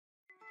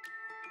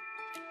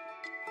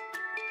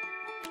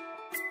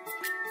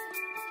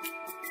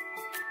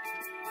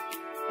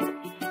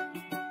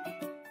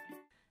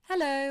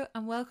Hello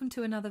and welcome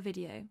to another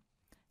video.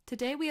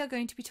 Today we are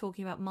going to be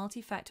talking about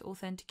multi-factor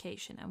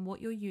authentication and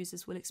what your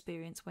users will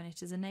experience when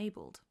it is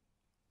enabled.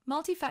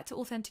 Multi-factor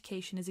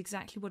authentication is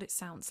exactly what it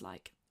sounds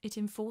like. It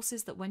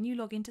enforces that when you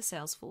log into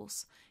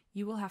Salesforce,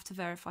 you will have to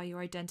verify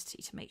your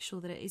identity to make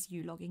sure that it is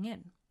you logging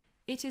in.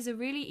 It is a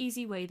really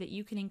easy way that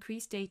you can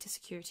increase data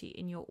security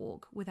in your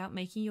org without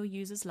making your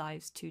users'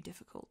 lives too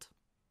difficult.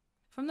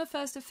 From the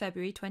 1st of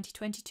February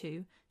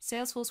 2022,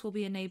 Salesforce will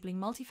be enabling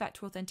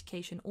multi-factor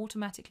authentication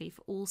automatically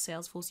for all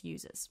Salesforce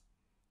users.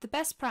 The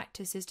best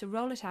practice is to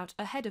roll it out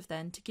ahead of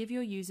then to give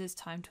your users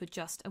time to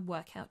adjust and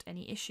work out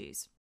any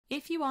issues.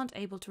 If you aren't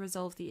able to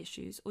resolve the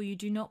issues or you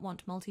do not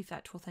want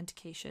multi-factor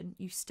authentication,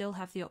 you still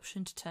have the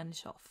option to turn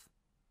it off.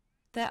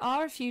 There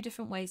are a few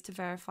different ways to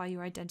verify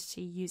your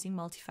identity using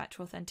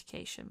multi-factor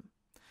authentication.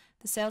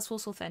 The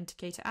Salesforce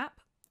Authenticator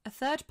App, a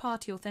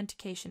third-party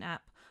authentication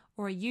app,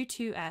 or a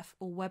U2F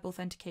or Web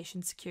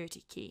Authentication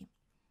Security Key.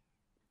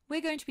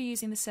 We're going to be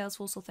using the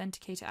Salesforce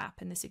Authenticator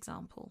App in this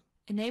example.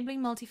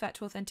 Enabling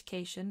multi-factor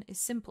authentication is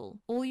simple.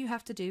 All you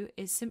have to do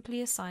is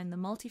simply assign the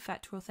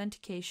multi-factor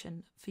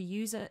authentication for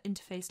user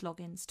interface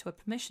logins to a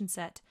permission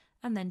set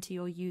and then to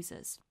your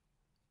users.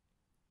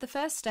 The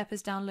first step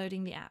is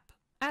downloading the app.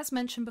 As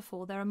mentioned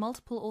before, there are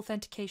multiple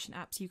authentication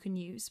apps you can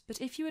use, but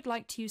if you would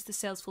like to use the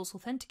Salesforce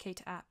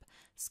Authenticator app,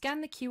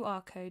 scan the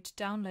QR code to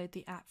download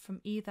the app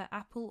from either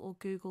Apple or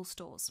Google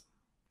stores.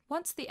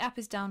 Once the app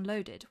is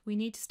downloaded, we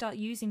need to start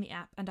using the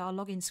app and our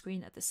login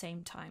screen at the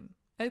same time.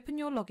 Open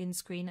your login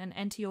screen and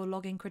enter your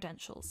login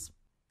credentials.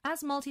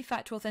 As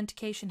multi-factor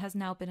authentication has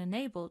now been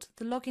enabled,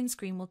 the login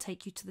screen will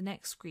take you to the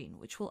next screen,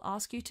 which will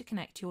ask you to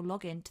connect your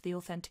login to the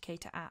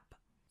Authenticator app.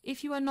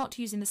 If you are not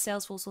using the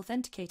Salesforce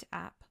Authenticator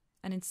app,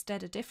 and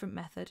instead a different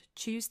method,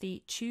 choose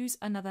the Choose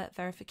Another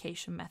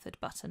Verification Method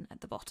button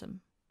at the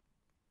bottom.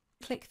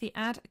 Click the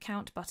Add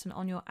Account button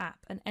on your app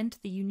and enter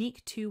the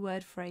unique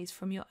two-word phrase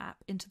from your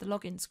app into the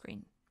login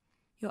screen.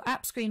 Your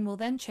app screen will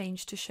then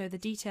change to show the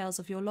details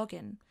of your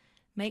login.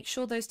 Make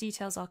sure those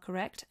details are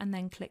correct and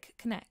then click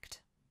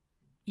Connect.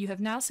 You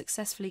have now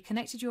successfully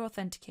connected your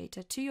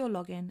authenticator to your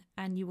login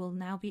and you will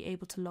now be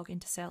able to log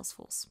into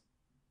Salesforce.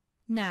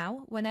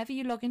 Now, whenever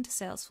you log into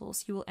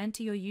Salesforce, you will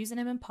enter your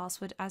username and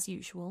password as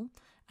usual,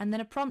 and then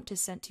a prompt is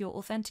sent to your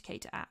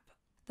Authenticator app.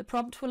 The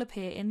prompt will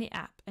appear in the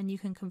app and you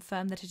can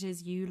confirm that it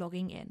is you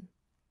logging in.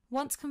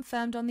 Once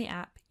confirmed on the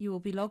app, you will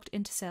be logged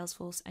into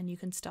Salesforce and you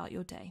can start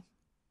your day.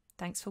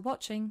 Thanks for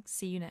watching.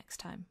 See you next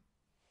time.